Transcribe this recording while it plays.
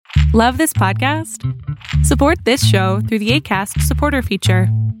Love this podcast? Support this show through the Acast supporter feature.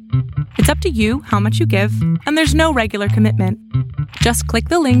 It's up to you how much you give, and there's no regular commitment. Just click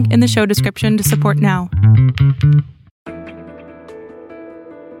the link in the show description to support now.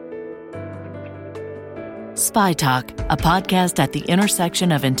 Spy Talk, a podcast at the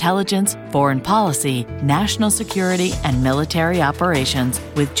intersection of intelligence, foreign policy, national security, and military operations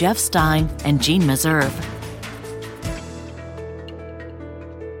with Jeff Stein and Jeanne Meserve.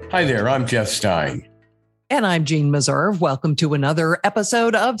 Hi there, I'm Jeff Stein. And I'm Jeanne Meserve. Welcome to another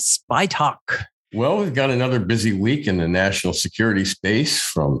episode of Spy Talk. Well, we've got another busy week in the national security space,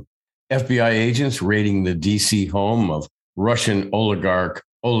 from FBI agents raiding the D.C. home of Russian oligarch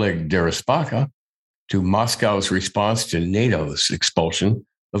Oleg Deripaska to Moscow's response to NATO's expulsion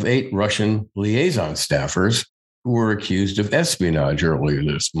of 8 Russian liaison staffers who were accused of espionage earlier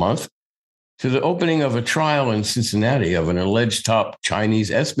this month, to the opening of a trial in Cincinnati of an alleged top Chinese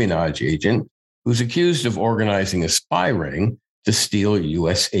espionage agent who's accused of organizing a spy ring to steal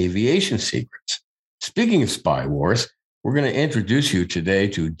U.S. aviation secrets. Speaking of spy wars, we're going to introduce you today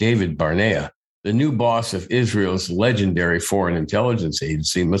to David Barnea, the new boss of Israel's legendary foreign intelligence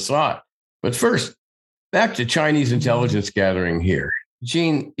agency, Mossad. But first, back to Chinese intelligence gathering here.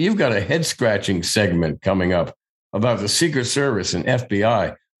 Jeanne, you've got a head-scratching segment coming up about the Secret Service and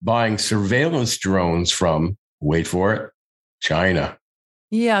FBI buying surveillance drones from, wait for it, China.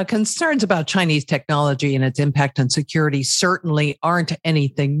 Yeah, concerns about Chinese technology and its impact on security certainly aren't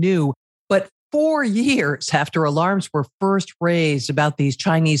anything new. But 4 years after alarms were first raised about these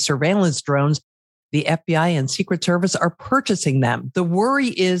Chinese surveillance drones, the FBI and Secret Service are purchasing them. The worry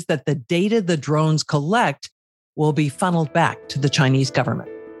is that the data the drones collect will be funneled back to the Chinese government.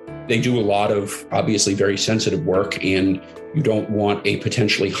 They do a lot of obviously very sensitive work, and you don't want a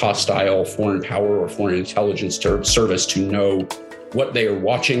potentially hostile foreign power or foreign intelligence service to know what they are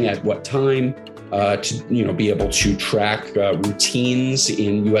watching at what time, to be able to track routines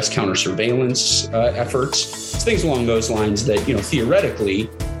in U.S. counter-surveillance efforts. It's things along those lines that, theoretically,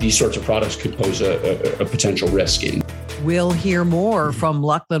 these sorts of products could pose a potential risk in. We'll hear more from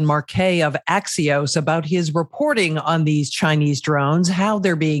Lachlan Markay of Axios about his reporting on these Chinese drones, how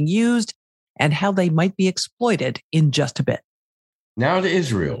they're being used, and how they might be exploited in just a bit. Now to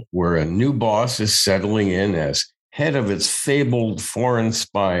Israel, where a new boss is settling in as head of its fabled foreign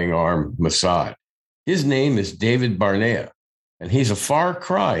spying arm, Mossad. His name is David Barnea, and he's a far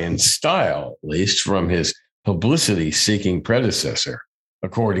cry in style, at least, from his publicity-seeking predecessor,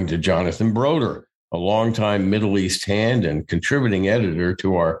 according to Jonathan Broder, a longtime Middle East hand and contributing editor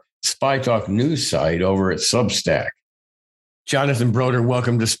to our Spy Talk news site over at Substack. Jonathan Broder,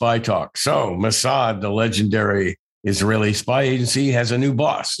 welcome to Spy Talk. So, Mossad, the legendary Israeli spy agency, has a new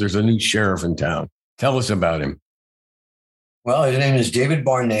boss. There's a new sheriff in town. Tell us about him. Well, his name is David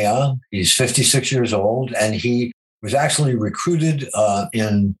Barnea. He's 56 years old, and he was actually recruited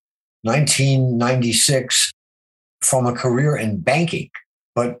in 1996 from a career in banking.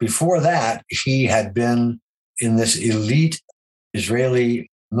 But before that, he had been in this elite Israeli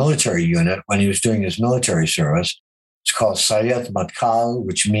military unit when he was doing his military service. It's called Sayeret Matkal,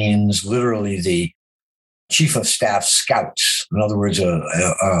 which means literally the chief of staff scouts. In other words,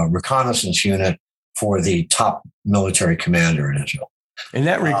 a reconnaissance unit for the top military commander in Israel. And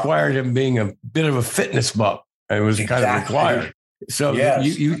that required him being a bit of a fitness buff. It was kind of required. So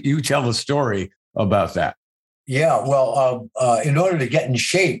yes. you tell the story about that. Yeah, well, in order to get in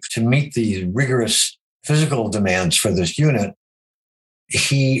shape to meet the rigorous physical demands for this unit,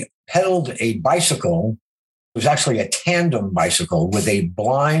 he pedaled a bicycle. It was actually a tandem bicycle with a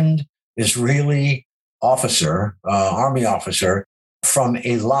blind Israeli officer, army officer, from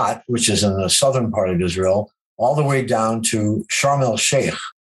Eilat, which is in the southern part of Israel, all the way down to Sharm el-Sheikh,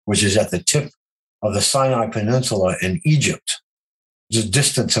 which is at the tip of the Sinai Peninsula in Egypt. It's a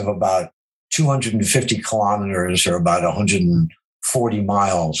distance of about 250 kilometers or about 140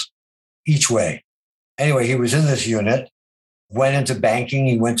 miles each way. Anyway, he was in this unit, went into banking.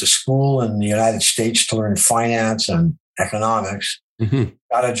 He went to school in the United States to learn finance and economics,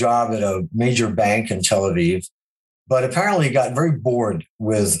 got a job at a major bank in Tel Aviv, but apparently got very bored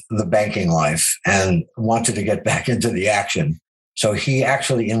with the banking life and wanted to get back into the action. So he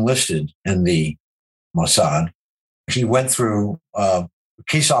actually enlisted in the Mossad. He went through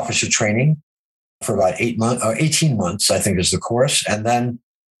case officer training for about 18 months, I think is the course. And then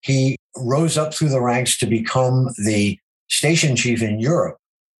he rose up through the ranks to become the station chief in Europe,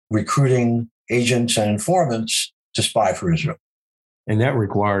 recruiting agents and informants to spy for Israel. And that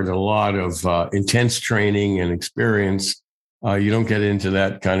required a lot of intense training and experience. You don't get into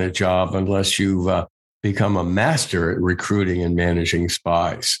that kind of job unless you've become a master at recruiting and managing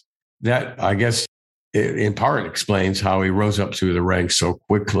spies. that, I guess, in part explains how he rose up through the ranks so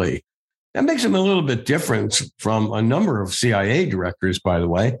quickly. That makes him a little bit different from a number of CIA directors, by the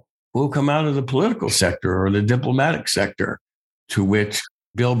way, who come out of the political sector or the diplomatic sector, to which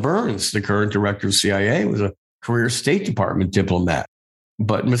Bill Burns, the current director of CIA, was a career State Department diplomat.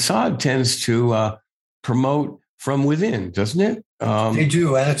 But Mossad tends to promote from within, doesn't it? They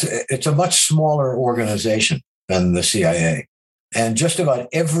do, and it's a much smaller organization than the CIA. And just about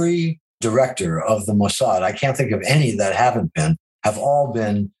every director of the Mossad, I can't think of any that haven't been, have all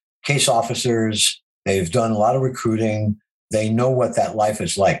been case officers. They've done a lot of recruiting. They know what that life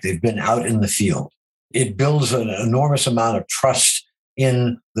is like. They've been out in the field. It builds an enormous amount of trust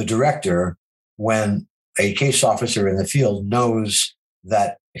in the director when a case officer in the field knows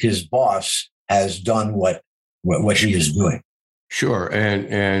that his boss has done what he is doing. Sure.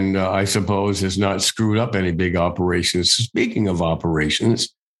 And I suppose has not screwed up any big operations. Speaking of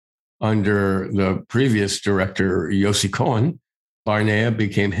operations, under the previous director, Yossi Cohen, Barnea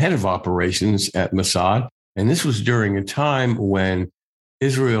became head of operations at Mossad. And this was during a time when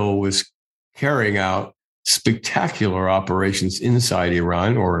Israel was carrying out spectacular operations inside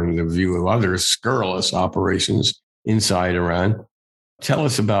Iran, or in the view of others, scurrilous operations inside Iran. Tell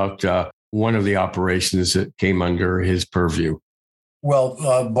us about one of the operations that came under his purview.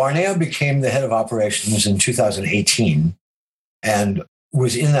 Well, Barnea became the head of operations in 2018 and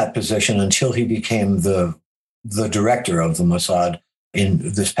was in that position until he became the director of the Mossad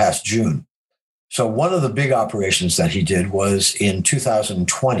in this past June. So one of the big operations that he did was in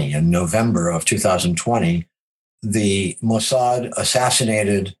 2020, in November of 2020, the Mossad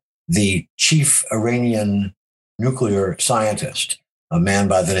assassinated the chief Iranian nuclear scientist, a man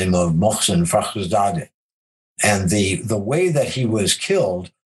by the name of Mohsen Fakhrizadeh. And the way that he was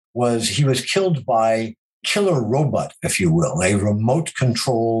killed was he was killed by killer robot, if you will, a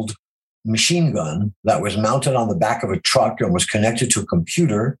remote-controlled machine gun that was mounted on the back of a truck and was connected to a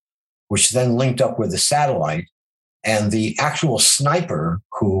computer, which then linked up with the satellite. And the actual sniper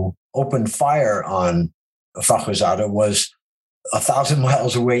who opened fire on Fakhrizadeh was 1,000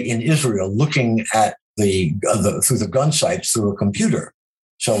 miles away in Israel, looking at through the gun sights through a computer.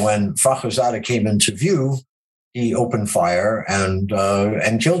 So when Fakhrizadeh came into view, he opened fire and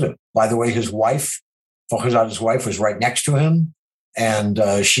killed him. By the way, his wife, Fakhrizadeh's wife, was right next to him, and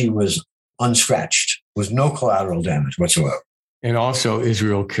she was unscratched, with no collateral damage whatsoever. And also,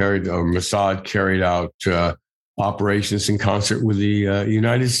 Mossad carried out operations in concert with the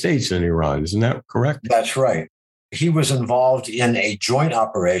United States and Iran. Isn't that correct? That's right. He was involved in a joint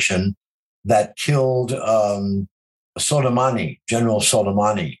operation that killed Soleimani, General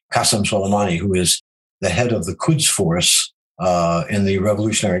Soleimani, Qasem Soleimani, who is the head of the Quds Force in the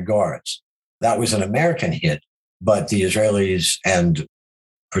Revolutionary Guards. That was an American hit, but the Israelis and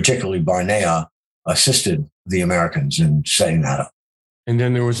particularly Barnea assisted the Americans in setting that up. And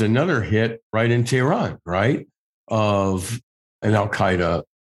then there was another hit right in Tehran, right, of an al-Qaeda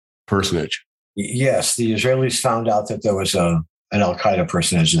personage. Yes, the Israelis found out that there was an al-Qaeda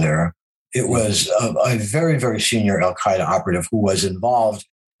personage there. It was a very, very senior al-Qaeda operative who was involved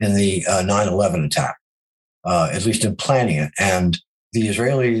in the 9/11 attack, at least in planning it. And the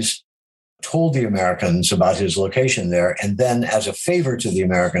Israelis told the Americans about his location there. And then as a favor to the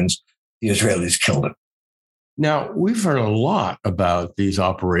Americans, the Israelis killed him. Now, we've heard a lot about these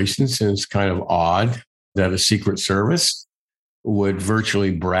operations, and it's kind of odd that a Secret Service would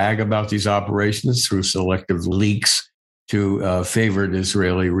virtually brag about these operations through selective leaks to favored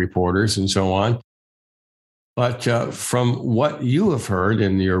Israeli reporters and so on. But from what you have heard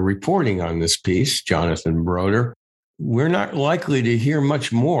in your reporting on this piece, Jonathan Broder, we're not likely to hear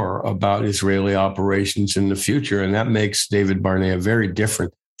much more about Israeli operations in the future, and that makes David Barnea very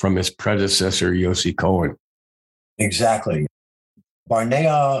different from his predecessor, Yossi Cohen. Exactly.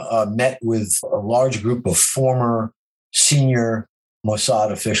 Barnea met with a large group of former senior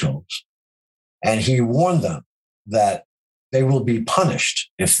Mossad officials, and he warned them that they will be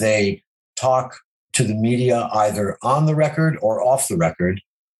punished if they talk to the media either on the record or off the record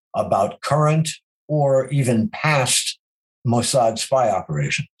about current or even past Mossad spy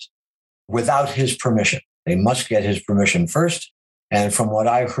operations without his permission. They must get his permission first. And from what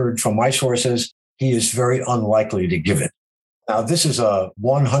I've heard from my sources, he is very unlikely to give it. Now, this is a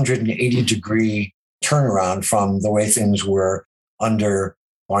 180-degree turnaround from the way things were under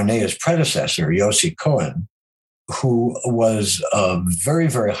Barnea's predecessor, Yossi Cohen, who was a very,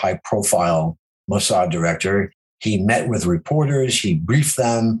 very high-profile Mossad director. He met with reporters. He briefed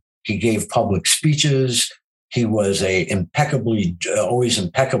them. He gave public speeches. He was always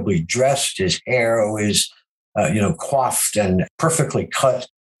impeccably dressed. His hair always, coiffed and perfectly cut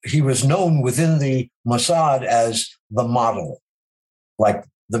he was known within the Mossad as the model, like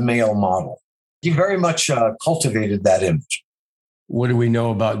the male model. He very much cultivated that image. What do we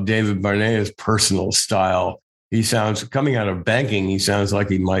know about David Barnea's personal style? He sounds, coming out of banking, he sounds like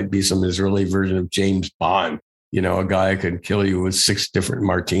he might be some Israeli version of James Bond. You know, a guy who could kill you with 6 different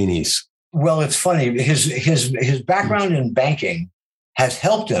martinis. Well, it's funny. His background in banking has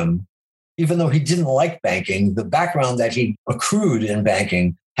helped him, even though he didn't like banking. The background that he accrued in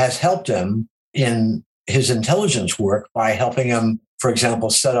banking has helped him in his intelligence work by helping him, for example,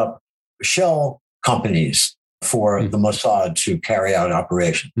 set up shell companies for the Mossad to carry out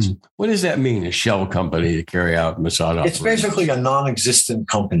operations. What does that mean, a shell company to carry out Mossad operations? It's basically a non-existent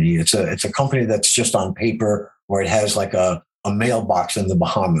company. It's a company that's just on paper, where it has like a mailbox in the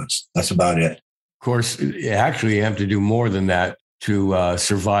Bahamas. That's about it. Of course, actually, you have to do more than that to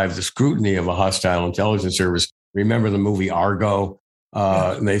survive the scrutiny of a hostile intelligence service. Remember the movie Argo?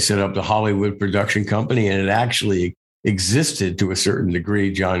 And they set up the Hollywood production company, and it actually existed to a certain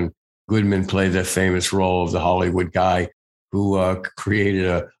degree. John Goodman played the famous role of the Hollywood guy who created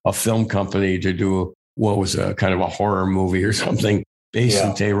a film company to do what was a kind of a horror movie or something based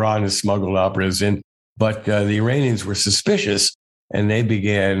in Tehran and smuggled operatives in. But the Iranians were suspicious, and they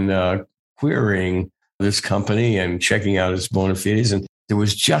began querying this company and checking out its bona fides. And there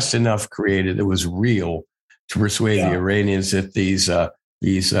was just enough created that was real to persuade the Iranians that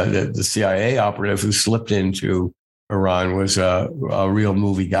the CIA operative who slipped into Iran was a real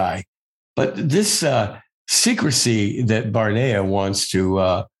movie guy. But this secrecy that Barnea wants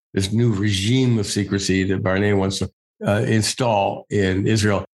to, this new regime of secrecy that Barnea wants to install in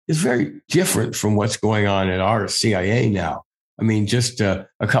Israel is very different from what's going on at our CIA now. I mean, just a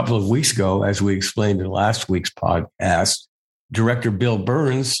couple of weeks ago, as we explained in last week's podcast, Director Bill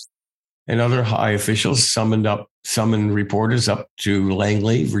Burns and other high officials summoned reporters up to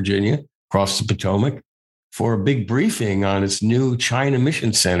Langley, Virginia, across the Potomac, for a big briefing on its new China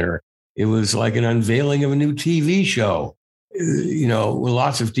Mission Center. It was like an unveiling of a new TV show, you know, with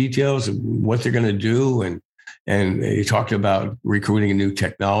lots of details of what they're going to do. And he talked about recruiting a new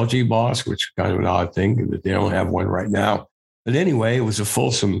technology boss, which is kind of an odd thing that they don't have one right now. But anyway, it was a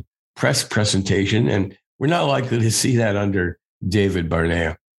fulsome press presentation, and we're not likely to see that under David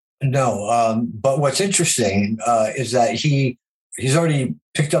Barnea. No, but what's interesting is that he's already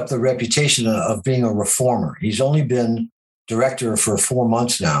picked up the reputation of being a reformer. He's only been director for 4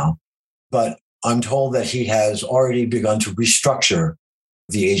 months now, but I'm told that he has already begun to restructure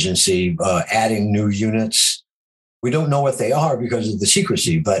the agency, adding new units. We don't know what they are because of the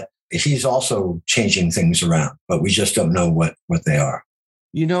secrecy, but he's also changing things around, but we just don't know what they are.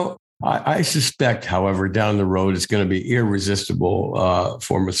 You know, I suspect, however, down the road, it's going to be irresistible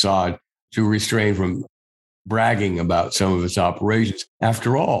for Mossad to refrain from bragging about some of its operations.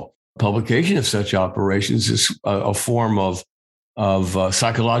 After all, publication of such operations is a form of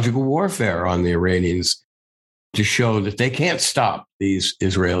psychological warfare on the Iranians to show that they can't stop these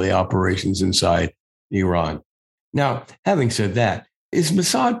Israeli operations inside Iran. Now, having said that, is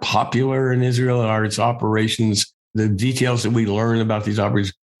Mossad popular in Israel? Are its operations, the details that we learn about these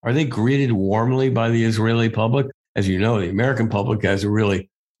operations, are they greeted warmly by the Israeli public? As you know, the American public has a really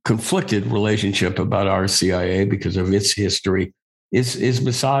conflicted relationship about our CIA because of its history. Is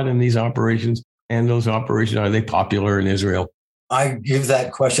Mossad in these operations and those operations, are they popular in Israel? I give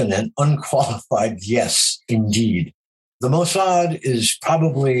that question an unqualified yes, indeed. The Mossad is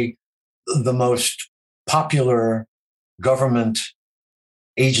probably the most popular government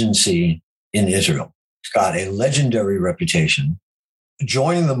agency in Israel. It's got a legendary reputation.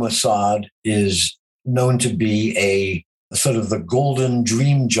 Joining the Mossad is known to be a sort of the golden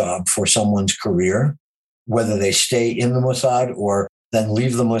dream job for someone's career, whether they stay in the Mossad or then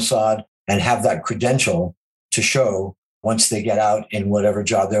leave the Mossad and have that credential to show once they get out in whatever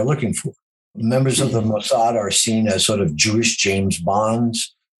job they're looking for. Members of the Mossad are seen as sort of Jewish James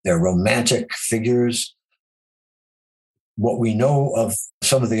Bonds. They're romantic figures. What we know of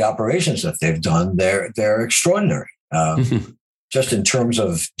some of the operations that they've done, they're extraordinary, just in terms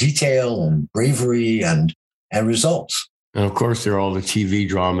of detail and bravery and results. And of course, there are all the TV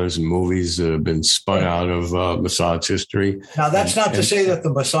dramas and movies that have been spun out of Mossad's history. Now, that's not to say that the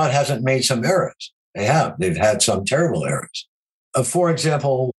Mossad hasn't made some errors. They have. They've had some terrible errors. For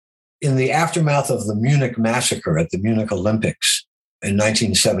example, in the aftermath of the Munich massacre at the Munich Olympics in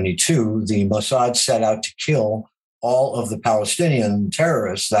 1972, the Mossad set out to kill all of the Palestinian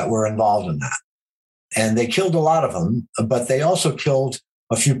terrorists that were involved in that. And they killed a lot of them, but they also killed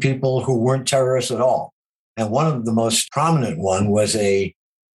a few people who weren't terrorists at all. And one of the most prominent one was a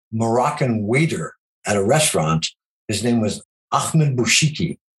Moroccan waiter at a restaurant. His name was Ahmed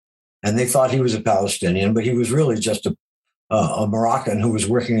Bouchiki. and they thought he was a Palestinian, but he was really just a Moroccan who was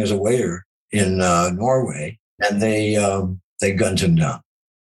working as a waiter in Norway, and they gunned him down.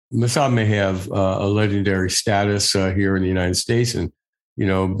 Mossad may have a legendary status here in the United States, and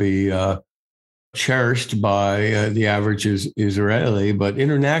be cherished by the average Israeli, but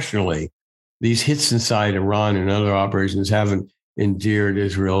internationally, these hits inside Iran and other operations haven't endeared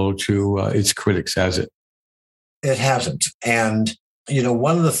Israel to its critics, has it? It hasn't. And,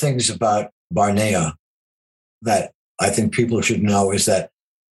 one of the things about Barnea that I think people should know is that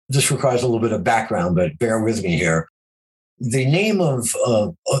this requires a little bit of background, but bear with me here. The name of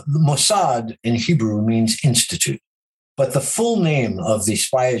Mossad in Hebrew means institute, but the full name of the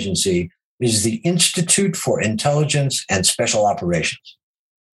spy agency is the Institute for Intelligence and Special Operations.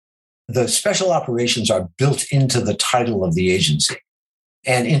 The special operations are built into the title of the agency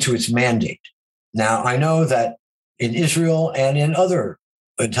and into its mandate. Now, I know that in Israel and in other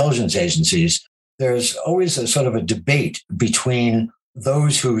intelligence agencies, there's always a sort of a debate between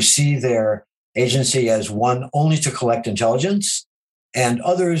those who see their agency as one only to collect intelligence and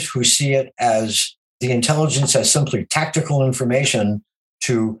others who see it as the intelligence as simply tactical information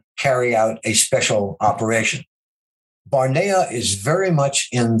to carry out a special operation. Barnea is very much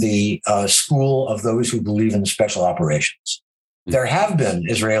in the school of those who believe in special operations. There have been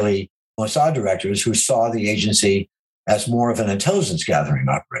Israeli Mossad directors who saw the agency as more of an intelligence gathering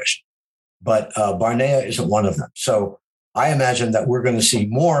operation, but Barnea isn't one of them. So I imagine that we're going to see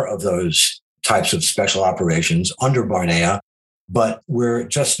more of those types of special operations under Barnea, but we're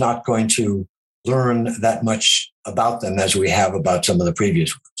just not going to learn that much about them as we have about some of the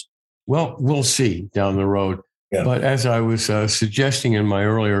previous ones. Well, we'll see down the road. Yeah. But as I was suggesting in my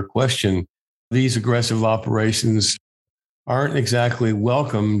earlier question, these aggressive operations aren't exactly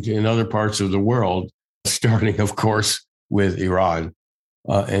welcomed in other parts of the world, starting, of course, with Iran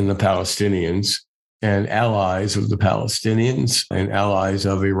and the Palestinians and allies of the Palestinians and allies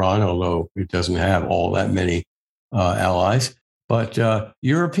of Iran, although it doesn't have all that many allies. But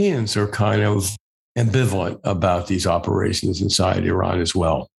Europeans are kind of ambivalent about these operations inside Iran as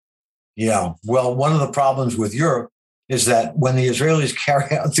well. Yeah. Well, one of the problems with Europe is that when the Israelis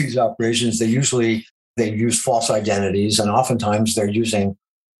carry out these operations, they use false identities, and oftentimes they're using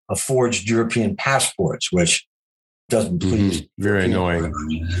forged European passports, which doesn't please. Very annoying.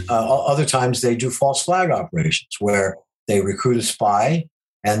 Other times they do false flag operations where they recruit a spy,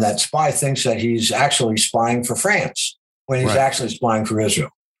 and that spy thinks that he's actually spying for France when he's actually spying for Israel.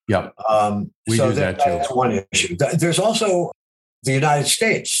 Yep. We do that too. That's one issue. There's also the United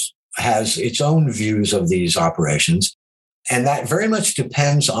States has its own views of these operations, and that very much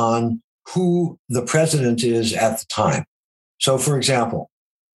depends on who the president is at the time. So, for example,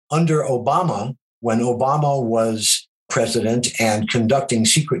 under Obama, when Obama was president and conducting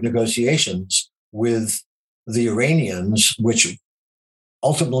secret negotiations with the Iranians, which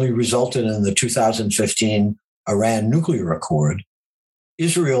ultimately resulted in the 2015 Iran nuclear accord,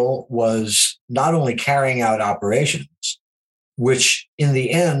 Israel was not only carrying out operations, which in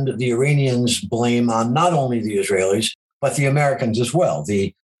the end, the Iranians blame on not only the Israelis, but the Americans as well.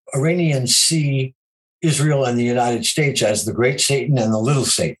 The Iranians see Israel and the United States as the great Satan and the little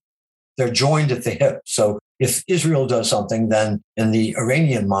Satan. They're joined at the hip. So if Israel does something, then in the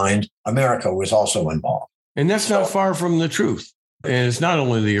Iranian mind, America was also involved. And that's not far from the truth. And it's not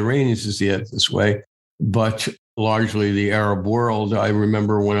only the Iranians who see it this way, but largely the Arab world. I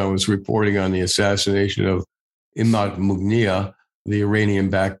remember when I was reporting on the assassination of Imad Mughniya, the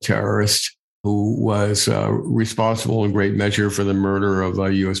Iranian-backed terrorist who was responsible in great measure for the murder of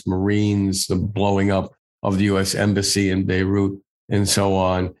U.S. Marines, the blowing up of the U.S. embassy in Beirut, and so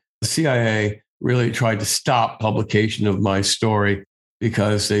on. The CIA really tried to stop publication of my story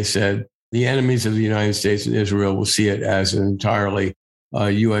because they said the enemies of the United States and Israel will see it as an entirely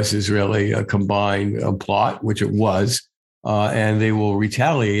U.S.-Israeli combined plot, which it was, and they will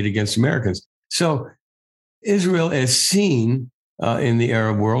retaliate against Americans. So Israel is seen in the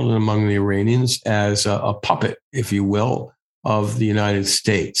Arab world and among the Iranians as a puppet, if you will, of the United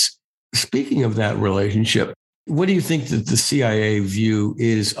States. Speaking of that relationship, what do you think that the CIA view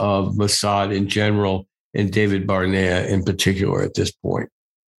is of Mossad in general and David Barnea in particular at this point?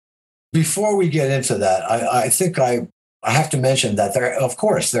 Before we get into that, I think I have to mention that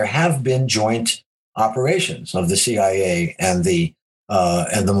there have been joint operations of the CIA and the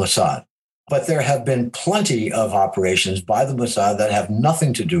Mossad. But there have been plenty of operations by the Mossad that have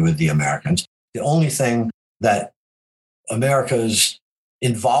nothing to do with the Americans. The only thing that America's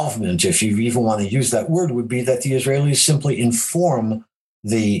involvement, if you even want to use that word, would be that the Israelis simply inform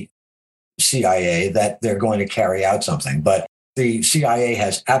the CIA that they're going to carry out something. But the CIA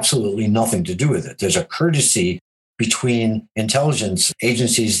has absolutely nothing to do with it. There's a courtesy between intelligence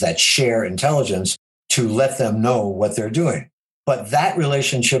agencies that share intelligence to let them know what they're doing. But that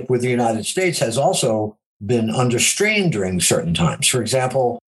relationship with the United States has also been under strain during certain times. For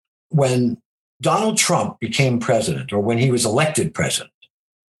example, when Donald Trump became president, or when he was elected president,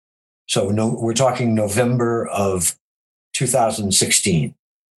 we're talking November of 2016.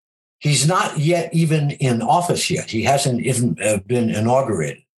 He's not yet even in office yet. He hasn't even been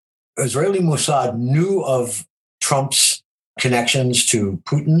inaugurated. Israeli Mossad knew of Trump's connections to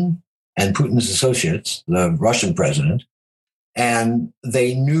Putin and Putin's associates, the Russian president, and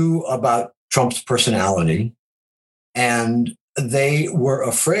they knew about Trump's personality, and they were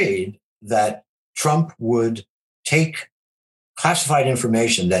afraid that Trump would take classified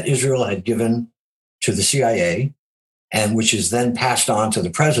information that Israel had given to the CIA, and which is then passed on to the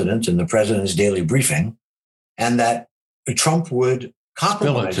president in the president's daily briefing, and that Trump would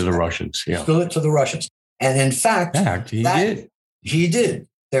compromise spill it to the Russians. Yeah. Spill it to the Russians. And in fact, he did. He did.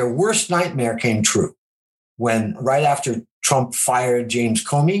 Their worst nightmare came true when, right after Trump fired James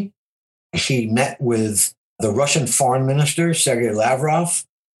Comey, he met with the Russian foreign minister, Sergei Lavrov,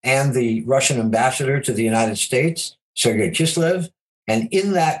 and the Russian ambassador to the United States, Sergei Kislev. And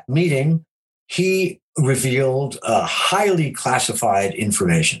in that meeting, he revealed highly classified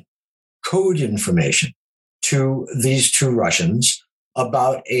information, code information to these two Russians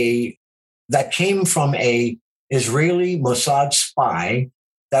about that came from a Israeli Mossad spy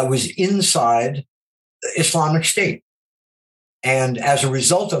that was inside Islamic State. And as a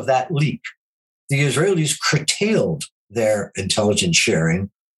result of that leak, the Israelis curtailed their intelligence sharing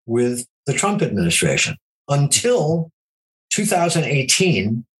with the Trump administration until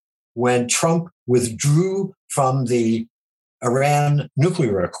 2018, when Trump withdrew from the Iran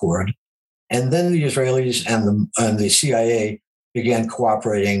nuclear accord. And then the Israelis and the CIA began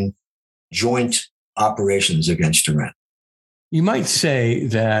cooperating joint operations against Iran. You might say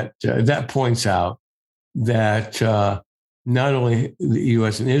that that points out that not only the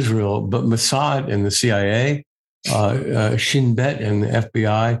U.S. and Israel, but Mossad and the CIA, Shin Bet and the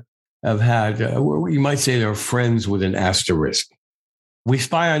FBI have had, you might say they're friends with an asterisk. We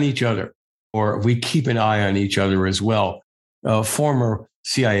spy on each other, or we keep an eye on each other as well. Former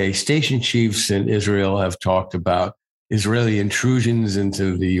CIA station chiefs in Israel have talked about Israeli intrusions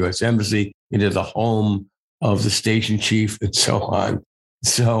into the U.S. embassy, into the home of the station chief, and so on.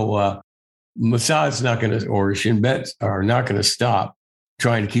 So Mossad's not going to, or Shin Bet are not going to stop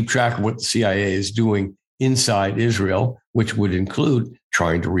trying to keep track of what the CIA is doing inside Israel, which would include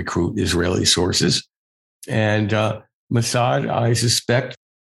trying to recruit Israeli sources. And Mossad, I suspect,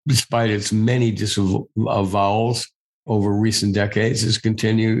 despite its many disavowals over recent decades, has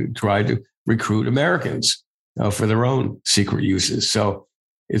continued to try to recruit Americans for their own secret uses. So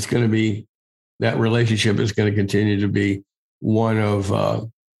it's going to be, that relationship is going to continue to be one of,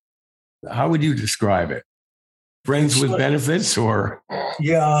 how would you describe it? Friends with benefits, or?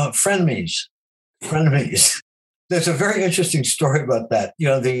 Yeah, frenemies. There's a very interesting story about that. You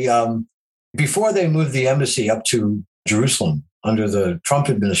know, before they moved the embassy up to Jerusalem under the Trump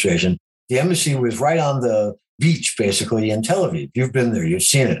administration, the embassy was right on the beach, basically, in Tel Aviv. You've been there, you've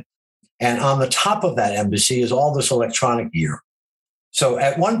seen it. And on the top of that embassy is all this electronic gear. So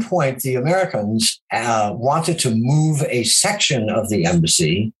at one point, the Americans wanted to move a section of the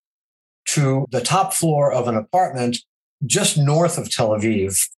embassy to the top floor of an apartment just north of Tel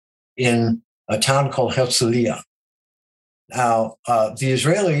Aviv in a town called Herzliya. Now, the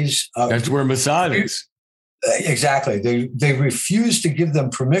Israelis... that's where Mossad is. Exactly. They refused to give them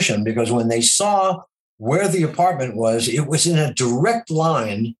permission because when they saw where the apartment was, it was in a direct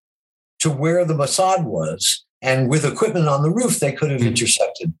line to where the Mossad was. And with equipment on the roof, they could have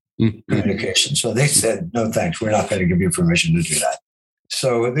intercepted communication. So they said, no, thanks. We're not going to give you permission to do that.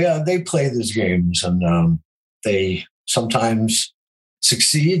 So yeah, they play these games, and they sometimes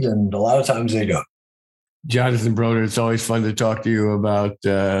succeed and a lot of times they don't. Jonathan Broder, it's always fun to talk to you about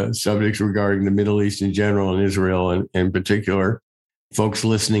subjects regarding the Middle East in general and Israel in particular. Folks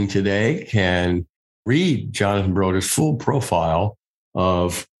listening today can read Jonathan Broder's full profile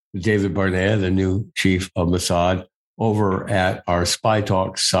of David Barnea, the new chief of Mossad, over at our Spy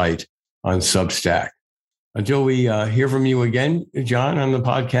Talk site on Substack. Until we hear from you again, John, on the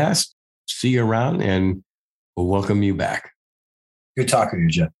podcast, see you around and we'll welcome you back. Good talking to you,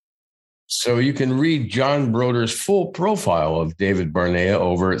 Jeff. So you can read John Broder's full profile of David Barnea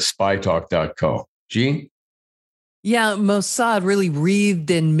over at spytalk.co. Gene? Yeah, Mossad really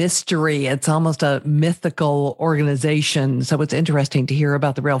wreathed in mystery. It's almost a mythical organization. So it's interesting to hear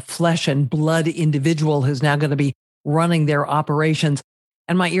about the real flesh and blood individual who's now going to be running their operations.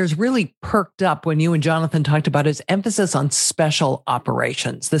 And my ears really perked up when you and Jonathan talked about his emphasis on special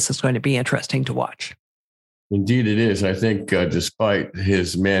operations. This is going to be interesting to watch. Indeed, it is. I think despite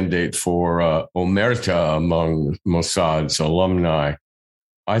his mandate for omerta among Mossad's alumni,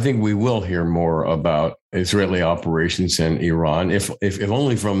 I think we will hear more about Israeli operations in Iran, if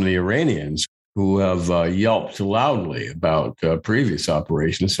only from the Iranians who have yelped loudly about previous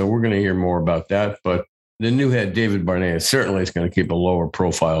operations. So we're going to hear more about that. But the new head, David Barnea, certainly is going to keep a lower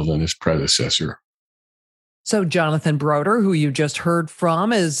profile than his predecessor. So Jonathan Broder, who you just heard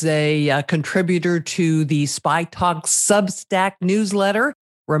from, is a contributor to the Spy Talk Substack newsletter.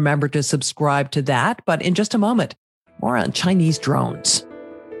 Remember to subscribe to that. But in just a moment, more on Chinese drones.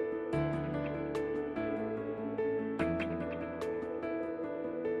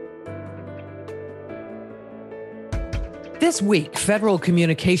 This week, Federal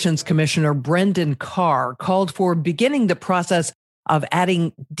Communications Commissioner Brendan Carr called for beginning the process of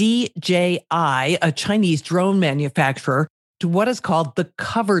adding DJI, a Chinese drone manufacturer, to what is called the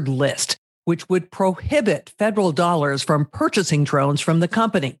covered list, which would prohibit federal dollars from purchasing drones from the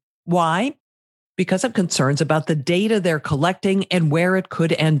company. Why? Because of concerns about the data they're collecting and where it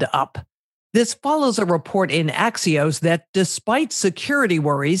could end up. This follows a report in Axios that despite security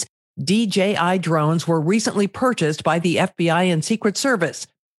worries, DJI drones were recently purchased by the FBI and Secret Service.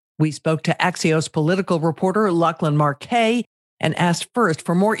 We spoke to Axios political reporter Lachlan Markay and asked first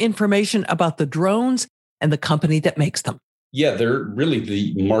for more information about the drones and the company that makes them. Yeah, they're really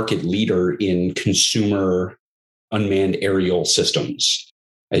the market leader in consumer unmanned aerial systems.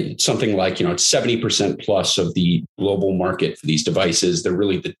 It's something like, it's 70% plus of the global market for these devices. They're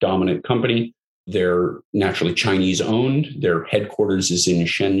really the dominant company. They're naturally Chinese owned. Their headquarters is in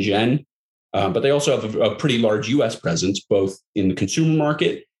Shenzhen, but they also have a pretty large US presence, both in the consumer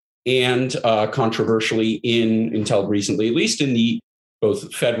market and controversially until recently, at least in the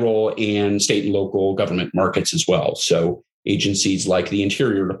both federal and state and local government markets as well. So agencies like the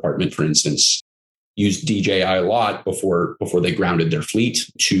Interior Department, for instance, used DJI a lot before they grounded their fleet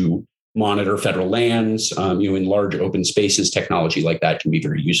to monitor federal lands. In large open spaces, technology like that can be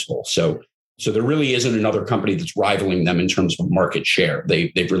very useful. So there really isn't another company that's rivaling them in terms of market share.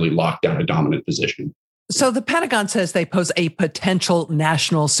 They've really locked down a dominant position. So the Pentagon says they pose a potential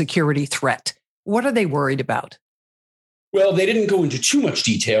national security threat. What are they worried about? Well, they didn't go into too much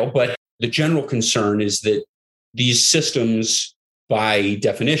detail, but the general concern is that these systems, by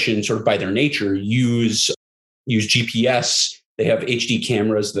definition, sort of by their nature, use GPS. They have HD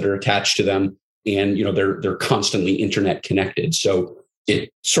cameras that are attached to them, and they're constantly internet connected. So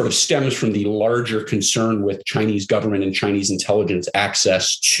it sort of stems from the larger concern with Chinese government and Chinese intelligence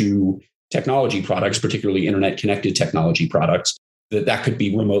access to technology products, particularly internet-connected technology products, that could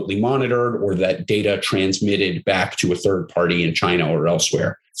be remotely monitored or that data transmitted back to a third party in China or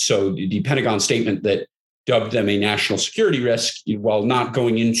elsewhere. So the Pentagon statement that dubbed them a national security risk, while not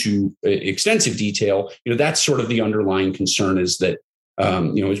going into extensive detail, that's sort of the underlying concern is that,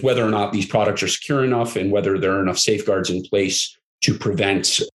 is whether or not these products are secure enough and whether there are enough safeguards in place to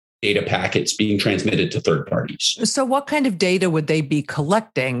prevent data packets being transmitted to third parties. So what kind of data would they be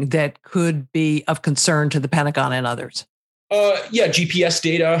collecting that could be of concern to the Pentagon and others? GPS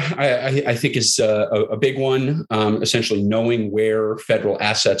data, I think is a big one. Essentially knowing where federal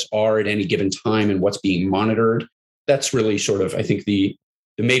assets are at any given time and what's being monitored. That's really sort of, I think, the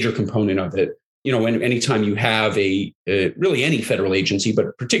major component of it. Anytime you have really any federal agency,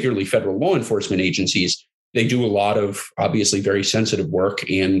 but particularly federal law enforcement agencies, they do a lot of obviously very sensitive work,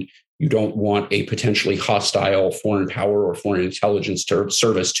 and you don't want a potentially hostile foreign power or foreign intelligence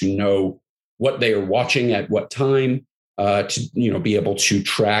service to know what they are watching at what time, to be able to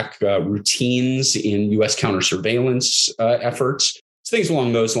track routines in U.S. counter-surveillance efforts. It's things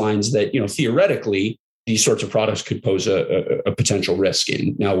along those lines that theoretically these sorts of products could pose a potential risk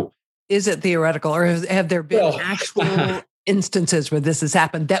in. Now, is it theoretical, or have there been actual instances where this has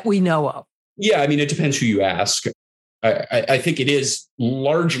happened that we know of? Yeah, it depends who you ask. I think it is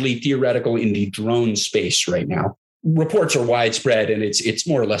largely theoretical in the drone space right now. Reports are widespread, and it's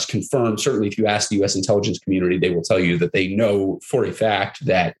more or less confirmed. Certainly, if you ask the U.S. intelligence community, they will tell you that they know for a fact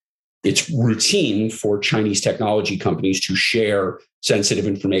that it's routine for Chinese technology companies to share sensitive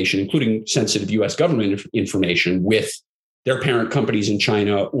information, including sensitive U.S. government information, with their parent companies in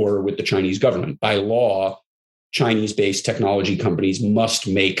China or with the Chinese government. By law, Chinese-based technology companies must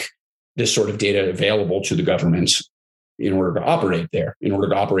make this sort of data available to the government in order to operate there, in order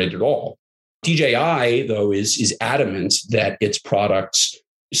to operate at all. DJI, though, is adamant that its products,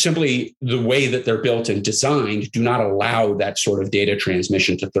 simply the way that they're built and designed, do not allow that sort of data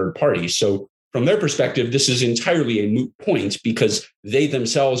transmission to third parties. So from their perspective, this is entirely a moot point because they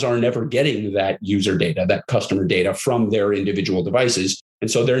themselves are never getting that user data, that customer data from their individual devices. And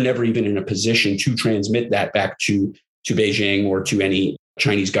so they're never even in a position to transmit that back to Beijing or to any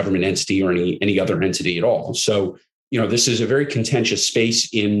Chinese government entity or any other entity at all. So, this is a very contentious issue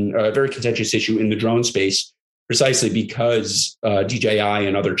in the drone space, precisely because DJI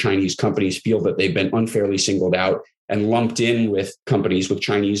and other Chinese companies feel that they've been unfairly singled out and lumped in with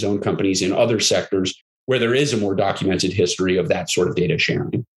Chinese-owned companies in other sectors where there is a more documented history of that sort of data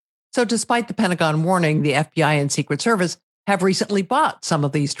sharing. So despite the Pentagon warning, the FBI and Secret Service have recently bought some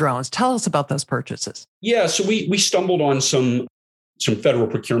of these drones. Tell us about those purchases. Yeah, so we stumbled on some federal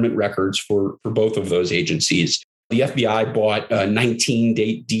procurement records for both of those agencies. The FBI bought 19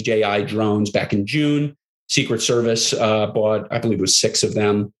 DJI drones back in June. Secret Service bought, I believe it was 6 of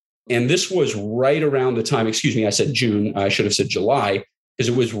them. And this was right around the time, I said June, I should have said July, because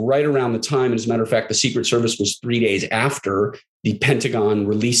it was right around the time. And as a matter of fact, the Secret Service was 3 days after the Pentagon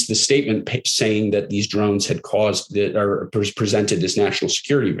released the statement saying that these drones had presented this national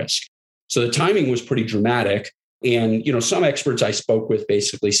security risk. So the timing was pretty dramatic. And, some experts I spoke with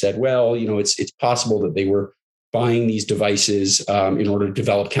basically said, well, it's possible that they were buying these devices in order to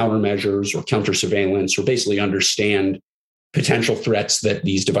develop countermeasures or counter surveillance or basically understand potential threats that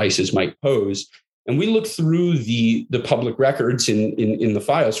these devices might pose. And we looked through the public records in the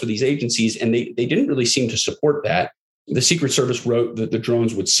files for these agencies, and they didn't really seem to support that. The Secret Service wrote that the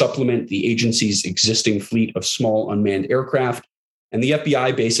drones would supplement the agency's existing fleet of small unmanned aircraft. And the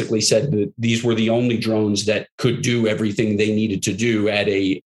FBI basically said that these were the only drones that could do everything they needed to do at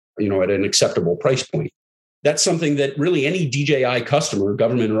an acceptable price point. That's something that really any DJI customer,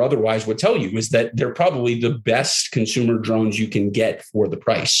 government or otherwise, would tell you is that they're probably the best consumer drones you can get for the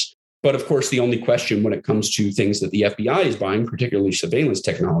price. But of course, the only question when it comes to things that the FBI is buying, particularly surveillance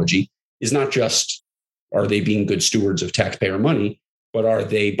technology, is not just are they being good stewards of taxpayer money, but are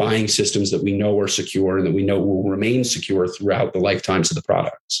they buying systems that we know are secure and that we know will remain secure throughout the lifetimes of the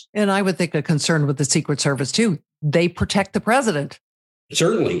products? And I would think a concern with the Secret Service, too. They protect the president.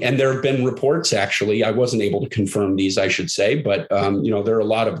 Certainly. And there have been reports, actually, I wasn't able to confirm these, I should say, but, there are a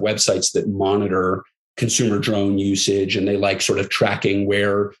lot of websites that monitor consumer drone usage and they like sort of tracking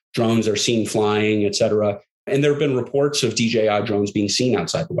where drones are seen flying, et cetera. And there have been reports of DJI drones being seen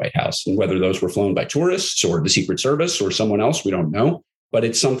outside the White House, and whether those were flown by tourists or the Secret Service or someone else, we don't know. But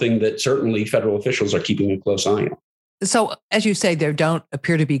it's something that certainly federal officials are keeping a close eye on. So, as you say, there don't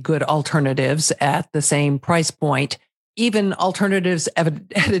appear to be good alternatives at the same price point. Even alternatives at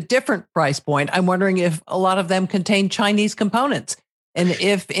a different price point. I'm wondering if a lot of them contain Chinese components and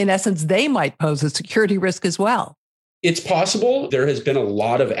if, in essence, they might pose a security risk as well. It's possible. There has been a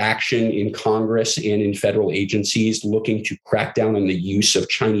lot of action in Congress and in federal agencies looking to crack down on the use of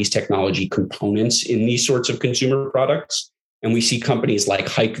Chinese technology components in these sorts of consumer products. And we see companies like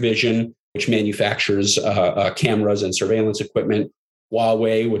Hikvision, which manufactures cameras and surveillance equipment,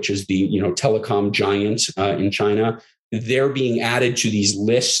 Huawei, which is the telecom giant in China. They're being added to these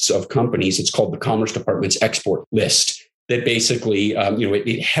lists of companies. It's called the Commerce Department's export list that basically,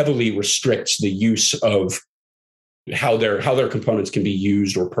 it heavily restricts the use of how their components can be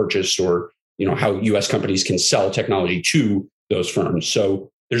used or purchased, or, how U.S. companies can sell technology to those firms. So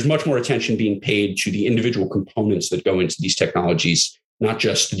there's much more attention being paid to the individual components that go into these technologies, not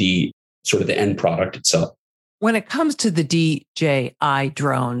just the sort of the end product itself. When it comes to the DJI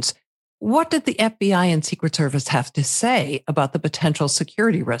drones, what did the FBI and Secret Service have to say about the potential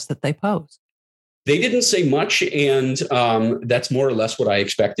security risks that they pose? They didn't say much, and that's more or less what I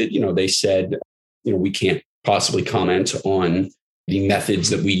expected. They said, we can't possibly comment on the methods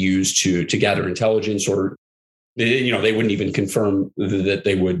that we use to gather intelligence, or they wouldn't even confirm that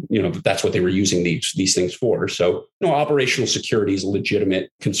they would, that that's what they were using these things for. So, operational security is a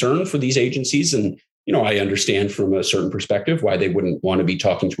legitimate concern for these agencies, and I understand from a certain perspective why they wouldn't want to be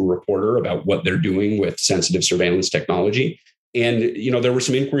talking to a reporter about what they're doing with sensitive surveillance technology. And, there were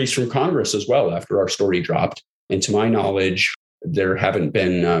some inquiries from Congress as well after our story dropped. And to my knowledge, there haven't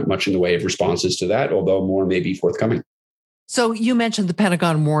been much in the way of responses to that, although more may be forthcoming. So you mentioned the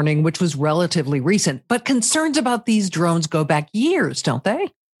Pentagon warning, which was relatively recent, but concerns about these drones go back years, don't they?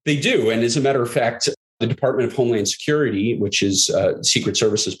 They do. And as a matter of fact, the Department of Homeland Security, which is Secret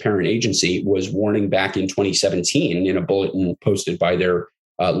Service's parent agency, was warning back in 2017 in a bulletin posted by their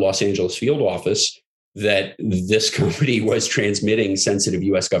Los Angeles field office that this company was transmitting sensitive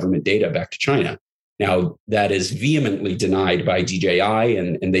U.S. government data back to China. Now, that is vehemently denied by DJI,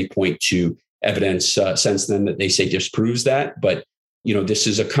 and they point to evidence since then that they say disproves that. But, this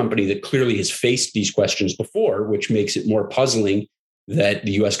is a company that clearly has faced these questions before, which makes it more puzzling that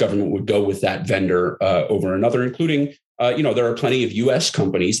the U.S. government would go with that vendor over another, including, there are plenty of U.S.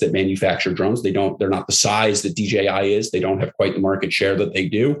 companies that manufacture drones. They're not the size that DJI is. They don't have quite the market share that they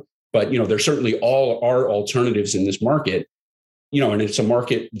do. But, there certainly all are alternatives in this market, and it's a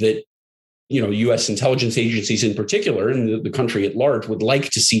market that, U.S. intelligence agencies in particular and the country at large would like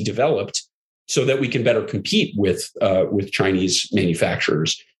to see developed so that we can better compete with Chinese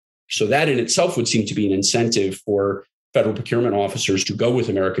manufacturers. So that in itself would seem to be an incentive for federal procurement officers to go with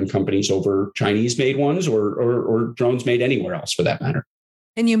American companies over Chinese-made ones or drones made anywhere else for that matter.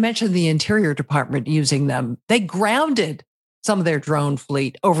 And you mentioned the Interior Department using them. They grounded some of their drone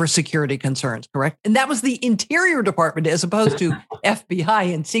fleet over security concerns, correct? And that was the Interior Department as opposed to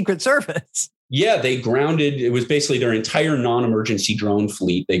FBI and Secret Service. Yeah, they grounded. It was basically their entire non-emergency drone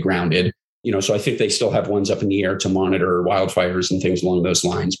fleet they grounded. So I think they still have ones up in the air to monitor wildfires and things along those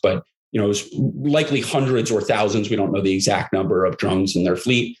lines. But it was likely hundreds or thousands. We don't know the exact number of drones in their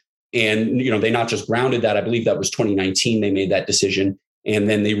fleet. And, they not just grounded that. I believe that was 2019. They made that decision. And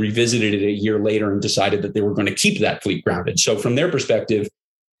then they revisited it a year later and decided that they were going to keep that fleet grounded. So from their perspective,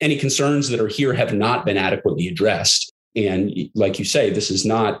 any concerns that are here have not been adequately addressed. And like you say, this is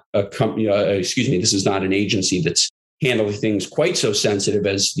not a company, this is not an agency that's handling things quite so sensitive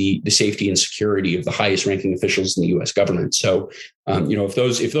as the safety and security of the highest ranking officials in the U.S. government. So,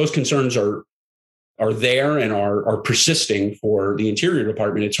 if those concerns are there and are persisting for the Interior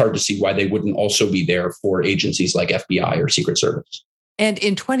Department, it's hard to see why they wouldn't also be there for agencies like FBI or Secret Service. And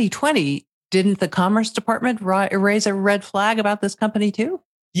in 2020, didn't the Commerce Department raise a red flag about this company too?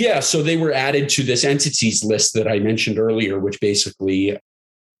 Yeah, so they were added to this entities list that I mentioned earlier, which basically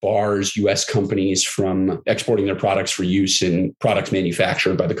bars U.S. companies from exporting their products for use in products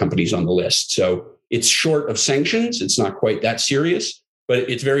manufactured by the companies on the list. So it's short of sanctions. It's not quite that serious, but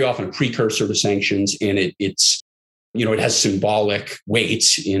it's very often a precursor to sanctions. And it has symbolic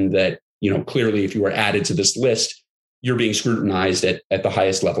weight in that, clearly if you are added to this list, you're being scrutinized at the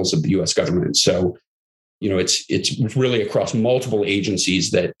highest levels of the U.S. government. So, it's really across multiple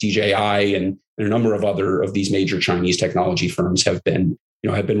agencies that DJI and a number of other of these major Chinese technology firms have been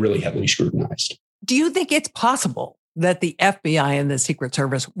really heavily scrutinized. Do you think it's possible that the FBI and the Secret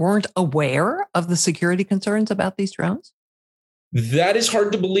Service weren't aware of the security concerns about these drones? That is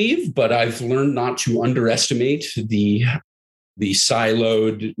hard to believe, but I've learned not to underestimate the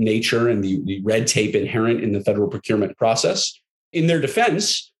siloed nature and the red tape inherent in the federal procurement process. In their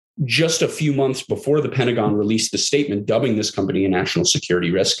defense, just a few months before the Pentagon released the statement dubbing this company a national security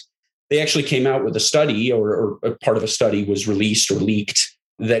risk, they actually came out with a study or a part of a study was released or leaked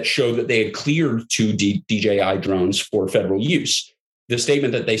that showed that they had cleared 2 DJI drones for federal use. The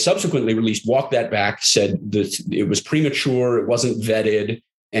statement that they subsequently released walked that back, said that it was premature, it wasn't vetted,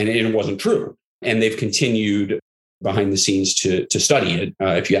 and it wasn't true. And they've continued behind the scenes to study it,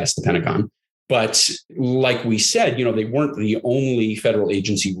 if you ask the Pentagon. But like we said, they weren't the only federal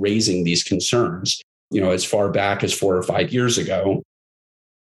agency raising these concerns. As far back as 4 or 5 years ago,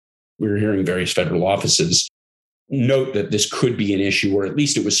 we were hearing various federal offices note that this could be an issue, or at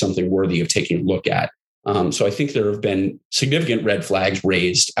least it was something worthy of taking a look at. So I think there have been significant red flags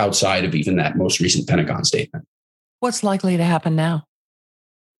raised outside of even that most recent Pentagon statement. What's likely to happen now?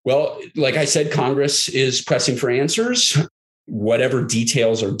 Well, like I said, Congress is pressing for answers. Whatever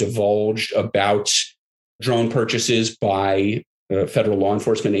details are divulged about drone purchases by federal law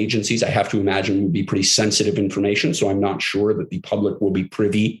enforcement agencies, I have to imagine would be pretty sensitive information. So I'm not sure that the public will be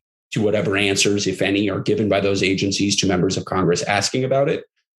privy to whatever answers, if any, are given by those agencies to members of Congress asking about it.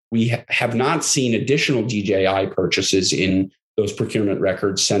 We have not seen additional DJI purchases in those procurement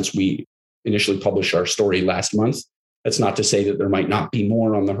records since we initially published our story last month. That's not to say that there might not be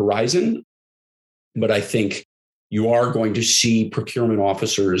more on the horizon, but I think you are going to see procurement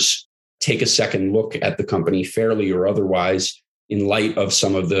officers take a second look at the company, fairly or otherwise, in light of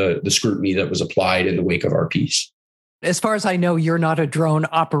some of the scrutiny that was applied in the wake of our piece. As far as I know, you're not a drone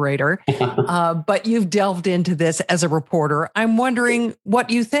operator, but you've delved into this as a reporter. I'm wondering what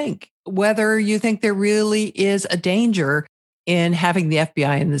you think, whether you think there really is a danger in having the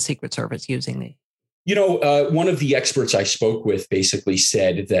FBI and the Secret Service using these. One of the experts I spoke with basically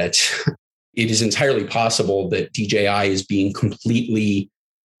said that it is entirely possible that DJI is being completely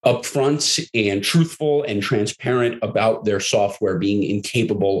upfront and truthful and transparent about their software being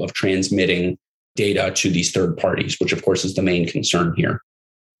incapable of transmitting data to these third parties, which of course is the main concern here.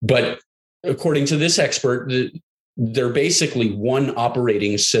 But according to this expert, they're basically one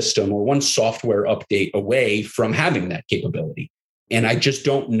operating system or one software update away from having that capability. And I just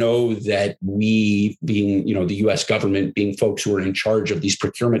don't know that we, being, the US government, being folks who are in charge of these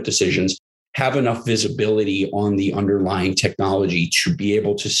procurement decisions, have enough visibility on the underlying technology to be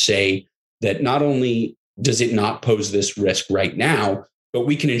able to say that not only does it not pose this risk right now, but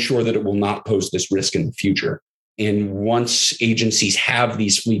we can ensure that it will not pose this risk in the future. And once agencies have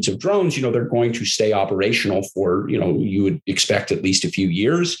these fleets of drones, they're going to stay operational for, you would expect at least a few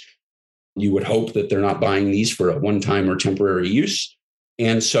years. You would hope that they're not buying these for a one-time or temporary use.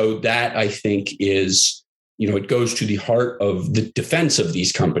 And so that, I think, is, it goes to the heart of the defense of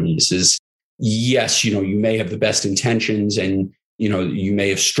these companies is, yes, you may have the best intentions and, you may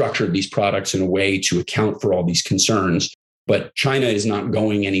have structured these products in a way to account for all these concerns, but China is not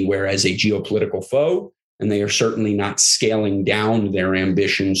going anywhere as a geopolitical foe. And they are certainly not scaling down their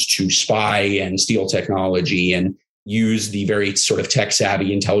ambitions to spy and steal technology and use the very sort of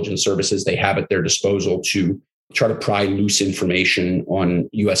tech-savvy intelligence services they have at their disposal to try to pry loose information on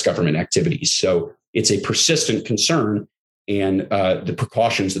U.S. government activities. So it's a persistent concern, and the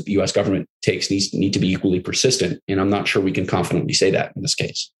precautions that the U.S. government takes need to be equally persistent. And I'm not sure we can confidently say that in this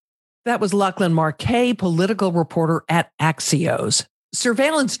case. That was Lachlan Markay, political reporter at Axios.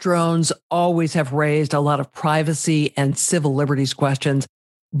 Surveillance drones always have raised a lot of privacy and civil liberties questions,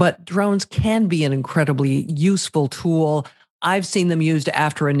 but drones can be an incredibly useful tool. I've seen them used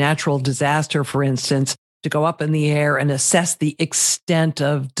after a natural disaster, for instance, to go up in the air and assess the extent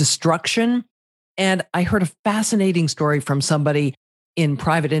of destruction. And I heard a fascinating story from somebody in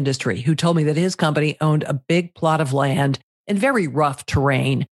private industry who told me that his company owned a big plot of land in very rough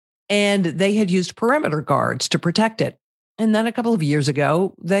terrain, and they had used perimeter guards to protect it. And then a couple of years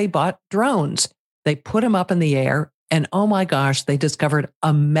ago, they bought drones. They put them up in the air, and oh my gosh, they discovered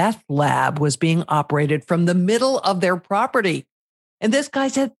a meth lab was being operated from the middle of their property. And this guy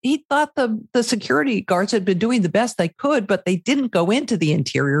said he thought the security guards had been doing the best they could, but they didn't go into the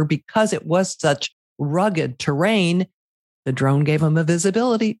interior because it was such rugged terrain. The drone gave them a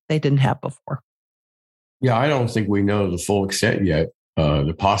visibility they didn't have before. Yeah, I don't think we know the full extent yet,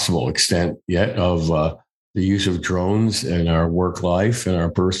 the possible extent yet of the use of drones in our work life and our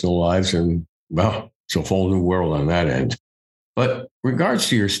personal lives. And well, it's a whole new world on that end. But regards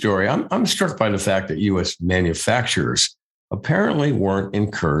to your story, I'm struck by the fact that U.S. manufacturers apparently weren't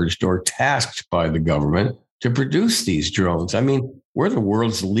encouraged or tasked by the government to produce these drones. I mean, we're the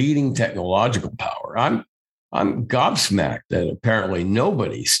world's leading technological power. I'm gobsmacked that apparently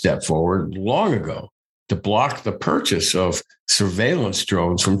nobody stepped forward long ago to block the purchase of surveillance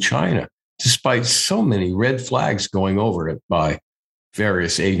drones from China, despite so many red flags going over it by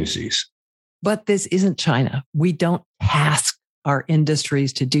various agencies. But this isn't China. We don't task our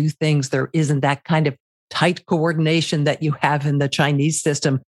industries to do things. There isn't that kind of tight coordination that you have in the Chinese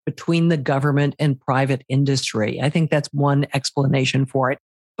system between the government and private industry. I think that's one explanation for it.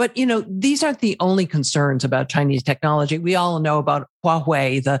 But, these aren't the only concerns about Chinese technology. We all know about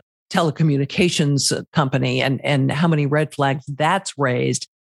Huawei, the telecommunications company, and how many red flags that's raised.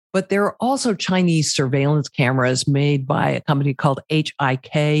 But there are also Chinese surveillance cameras made by a company called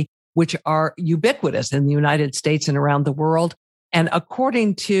HIK, which are ubiquitous in the United States and around the world. And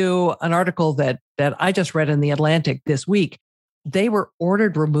according to an article that I just read in The Atlantic this week, they were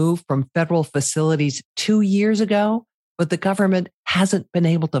ordered removed from federal facilities 2 years ago, but the government hasn't been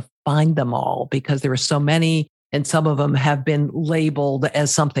able to find them all because there are so many, and some of them have been labeled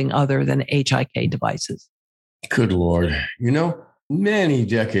as something other than HIK devices. Good Lord. Many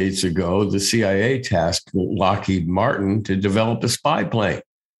decades ago, the CIA tasked Lockheed Martin to develop a spy plane.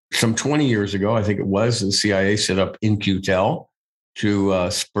 Some 20 years ago, I think it was, the CIA set up In-Q-Tel to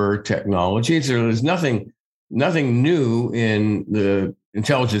spur technology. So there's nothing new in the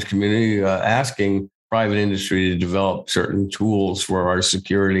intelligence community asking private industry to develop certain tools for our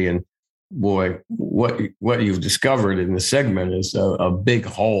security. And boy, what you've discovered in the segment is a big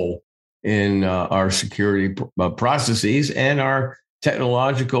hole in our security processes and our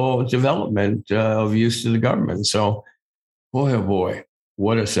technological development of use to the government. So, boy, oh boy,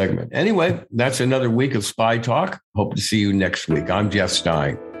 what a segment. Anyway, that's another week of Spy Talk. Hope to see you next week. I'm Jeff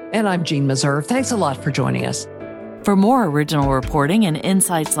Stein. And I'm Jean Meserve. Thanks a lot for joining us. For more original reporting and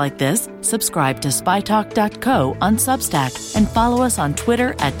insights like this, subscribe to spytalk.co on Substack and follow us on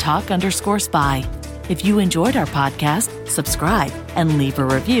Twitter at @talk_spy. If you enjoyed our podcast, subscribe and leave a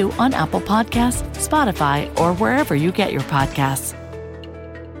review on Apple Podcasts, Spotify, or wherever you get your podcasts.